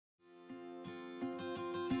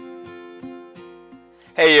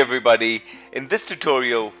Hey everybody, in this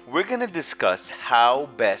tutorial we're going to discuss how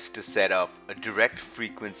best to set up a direct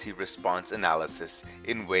frequency response analysis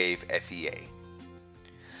in WaveFEA.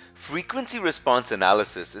 Frequency response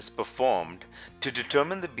analysis is performed to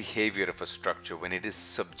determine the behavior of a structure when it is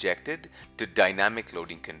subjected to dynamic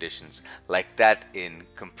loading conditions like that in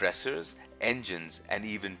compressors, engines, and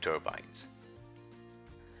even turbines.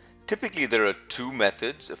 Typically, there are two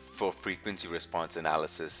methods for frequency response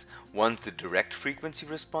analysis. One's the direct frequency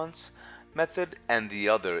response method, and the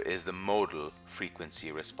other is the modal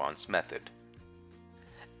frequency response method.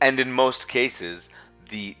 And in most cases,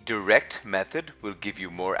 the direct method will give you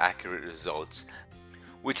more accurate results,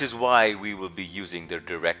 which is why we will be using the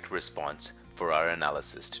direct response for our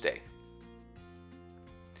analysis today.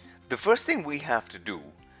 The first thing we have to do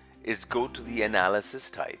is go to the analysis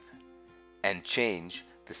type and change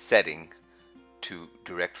the setting to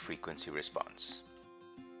direct frequency response.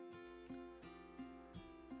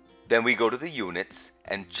 Then we go to the units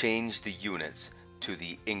and change the units to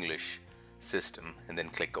the English system and then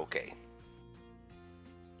click OK.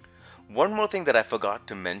 One more thing that I forgot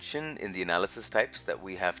to mention in the analysis types that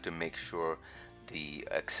we have to make sure the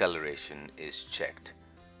acceleration is checked.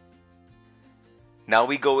 Now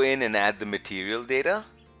we go in and add the material data.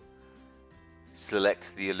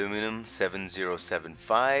 Select the aluminum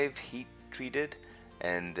 7075 heat treated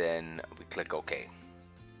and then we click OK.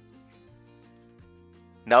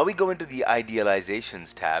 Now we go into the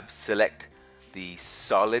idealizations tab, select the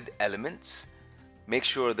solid elements, make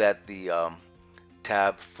sure that the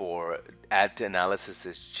tab for add to analysis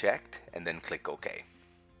is checked and then click OK.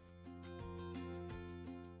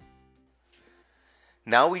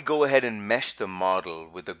 Now we go ahead and mesh the model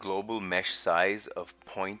with a global mesh size of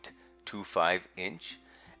 0.25 inch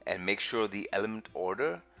and make sure the element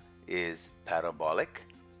order is parabolic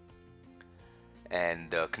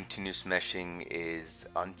and continuous meshing is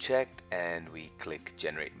unchecked and we click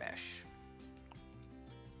generate mesh.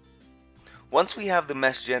 Once we have the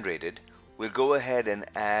mesh generated, we'll go ahead and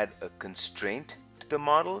add a constraint to the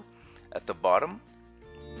model at the bottom.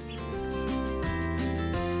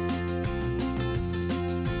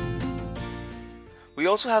 We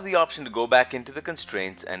also have the option to go back into the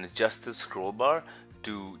constraints and adjust the scroll bar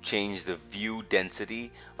to change the view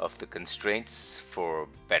density of the constraints for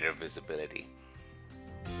better visibility.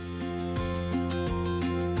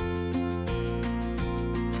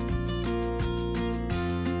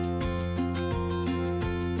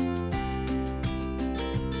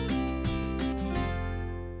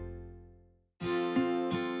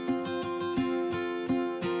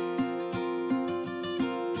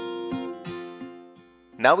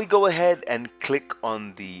 Now we go ahead and click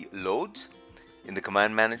on the loads in the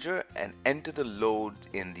command manager and enter the load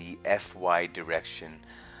in the FY direction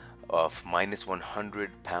of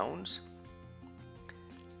 -100 pounds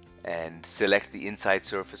and select the inside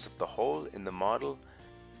surface of the hole in the model.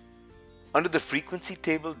 Under the frequency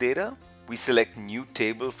table data, we select new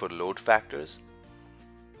table for load factors.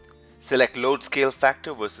 Select load scale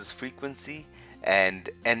factor versus frequency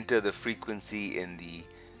and enter the frequency in the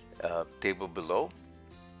table below,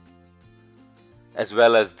 as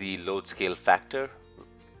well as the load scale factor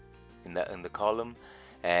in the column,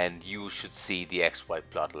 and you should see the XY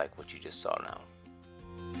plot like what you just saw now.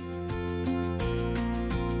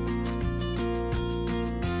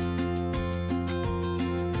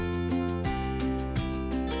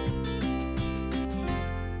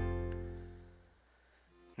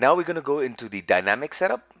 Now we're going to go into the dynamic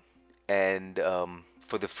setup, and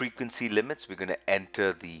for the frequency limits we're going to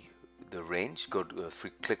enter the range. Go to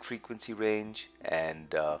click frequency range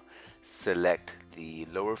and select the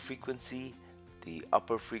lower frequency, the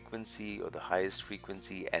upper frequency, or the highest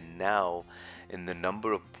frequency, and now in the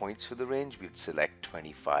number of points for the range we'll select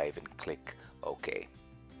 25 and click OK.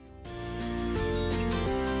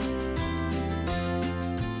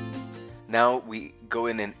 Now we go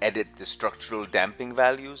in and edit the structural damping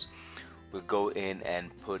values. We'll go in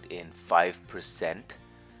and put in 5%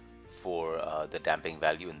 for the damping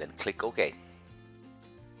value and then click OK.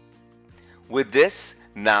 With this,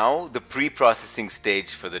 now the pre-processing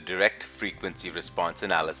stage for the direct frequency response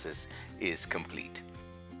analysis is complete.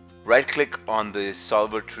 Right click on the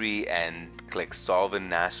solver tree and click solve in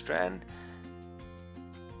Nastran.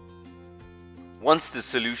 Once the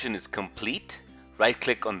solution is complete, right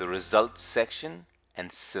click on the results section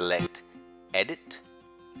and select edit.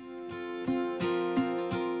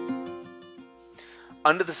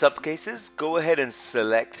 Under the subcases, go ahead and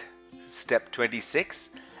select step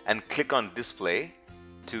 26 and click on display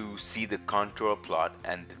to see the contour plot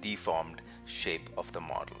and the deformed shape of the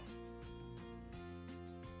model.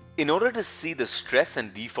 In order to see the stress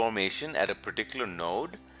and deformation at a particular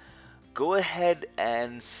node, go ahead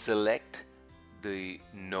and select the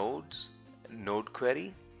node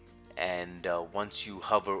query, and once you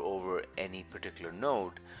hover over any particular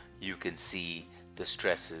node, you can see the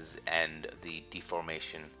stresses and the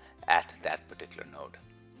deformation at that particular node.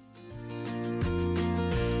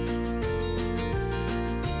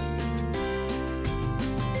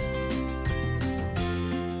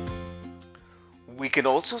 We can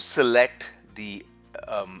also select the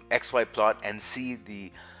XY plot and see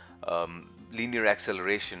the linear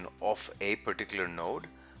acceleration of a particular node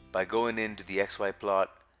by going into the XY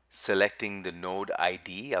plot, selecting the node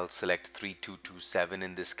ID. I'll select 3227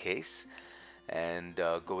 in this case, and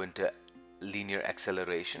go into linear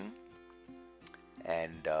acceleration,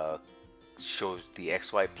 and shows the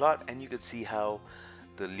XY plot, and you can see how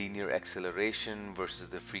the linear acceleration versus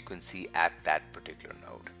the frequency at that particular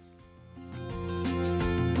node.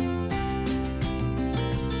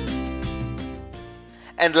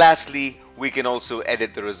 And lastly, we can also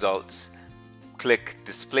edit the results. Click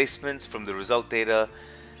displacements from the result data,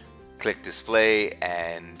 click display,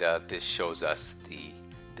 and this shows us the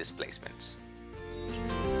displacements.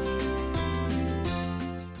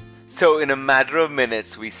 So in a matter of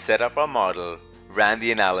minutes, we set up our model, ran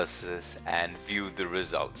the analysis, and viewed the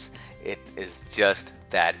results. It is just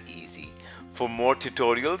that easy. For more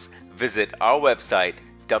tutorials, visit our website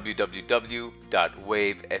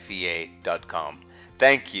www.wavefea.com.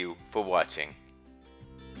 Thank you for watching.